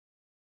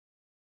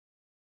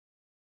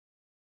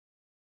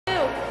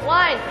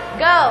1,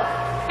 go.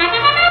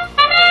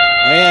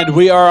 And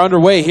we are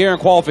underway here in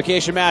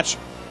qualification match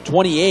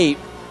 28.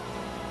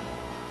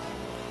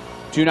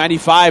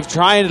 295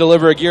 trying to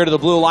deliver a gear to the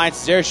Blue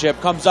Alliance's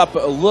airship. Comes up a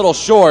little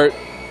short.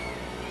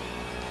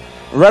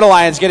 Red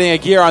Alliance getting a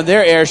gear on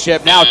their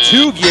airship. Now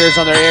 2 gears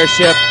on their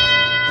airship.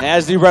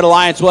 As the Red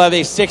Alliance will have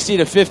a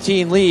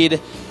 60-15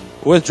 lead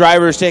with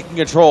drivers taking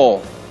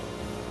control.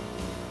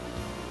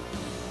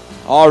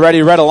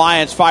 Already Red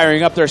Alliance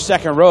firing up their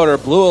second rotor.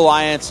 Blue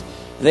Alliance,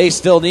 they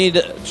still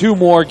need 2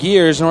 more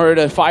gears in order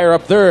to fire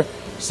up their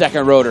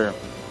second rotor.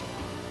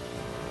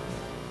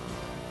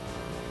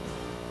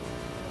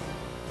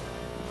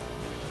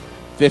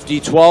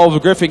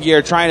 .50-12 Griffin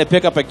gear trying to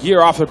pick up a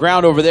gear off the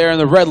ground over there in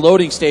the red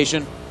loading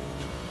station.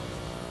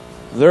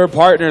 Their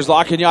partners,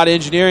 La Cañada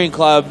Engineering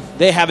Club,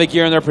 they have a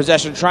gear in their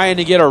possession trying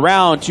to get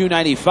around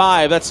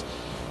 295. That's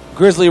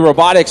Grizzly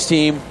Robotics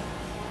team.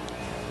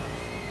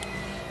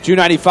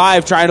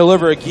 295 trying to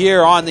deliver a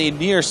gear on the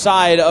near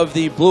side of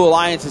the Blue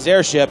Alliance's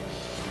airship.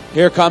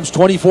 Here comes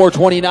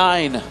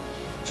 24-29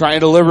 trying to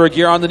deliver a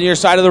gear on the near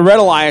side of the Red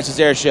Alliance's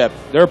airship.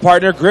 Their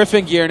partner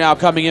Griffin gear now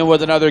coming in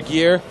with another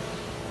gear.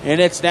 And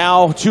it's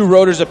now 2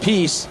 rotors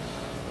apiece.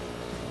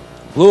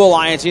 Blue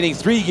Alliance needing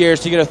 3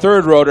 gears to get a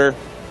third rotor.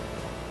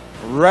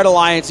 Red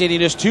Alliance needing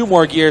just 2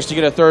 more gears to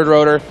get a third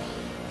rotor.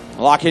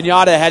 La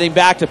Cañada heading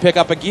back to pick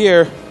up a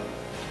gear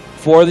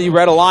for the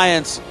Red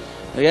Alliance.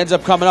 It ends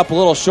up coming up a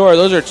little short.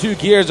 Those are 2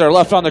 gears that are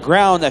left on the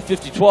ground that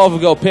 50-12 will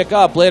go pick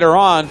up later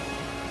on.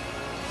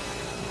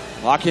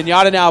 La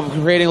Cañada now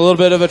creating a little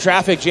bit of a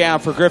traffic jam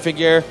for Griffin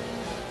gear.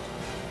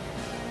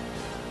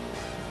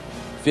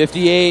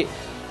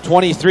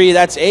 58-23,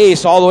 that's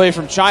Ace all the way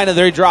from China.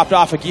 They dropped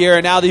off a gear,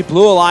 and now the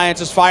Blue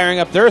Alliance is firing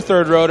up their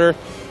third rotor.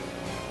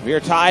 We are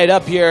tied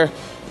up here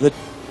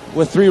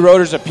with 3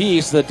 rotors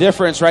apiece. The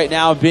difference right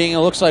now being it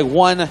looks like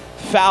 1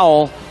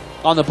 foul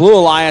on the Blue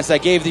Alliance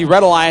that gave the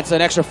Red Alliance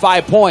an extra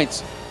 5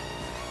 points.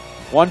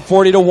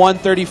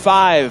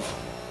 140-135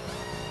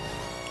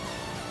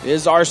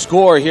 is our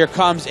score. Here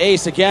comes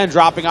Ace again,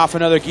 dropping off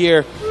another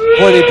gear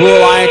for the Blue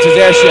Alliance's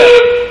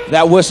airship.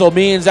 That whistle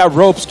means that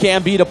ropes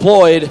can be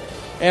deployed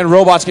and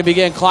robots can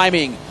begin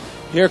climbing.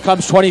 Here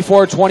comes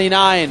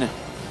 24-29.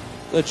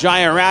 The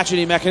giant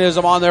ratcheting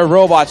mechanism on their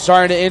robots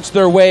starting to inch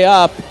their way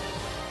up.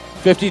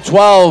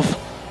 50-12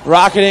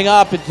 rocketing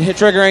up and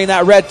triggering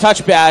that red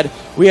touchpad.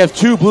 We have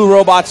 2 blue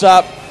robots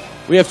up.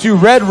 We have 2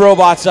 red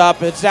robots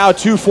up. It's now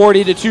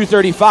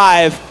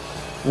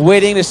 240-235.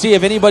 Waiting to see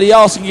if anybody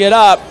else can get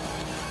up.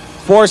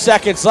 4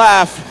 seconds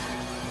left.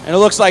 And it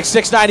looks like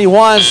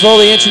 691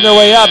 slowly inching their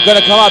way up.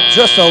 Going to come up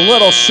just a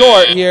little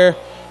short here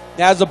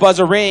as the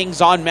buzzer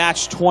rings on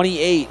match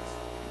 28.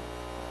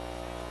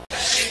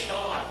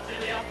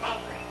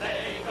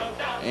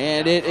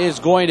 And it is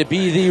going to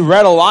be the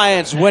Red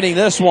Alliance winning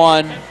this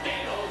one,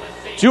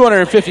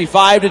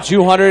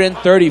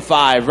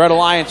 255-235. Red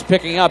Alliance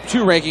picking up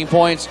 2 ranking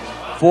points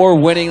for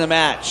winning the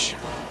match.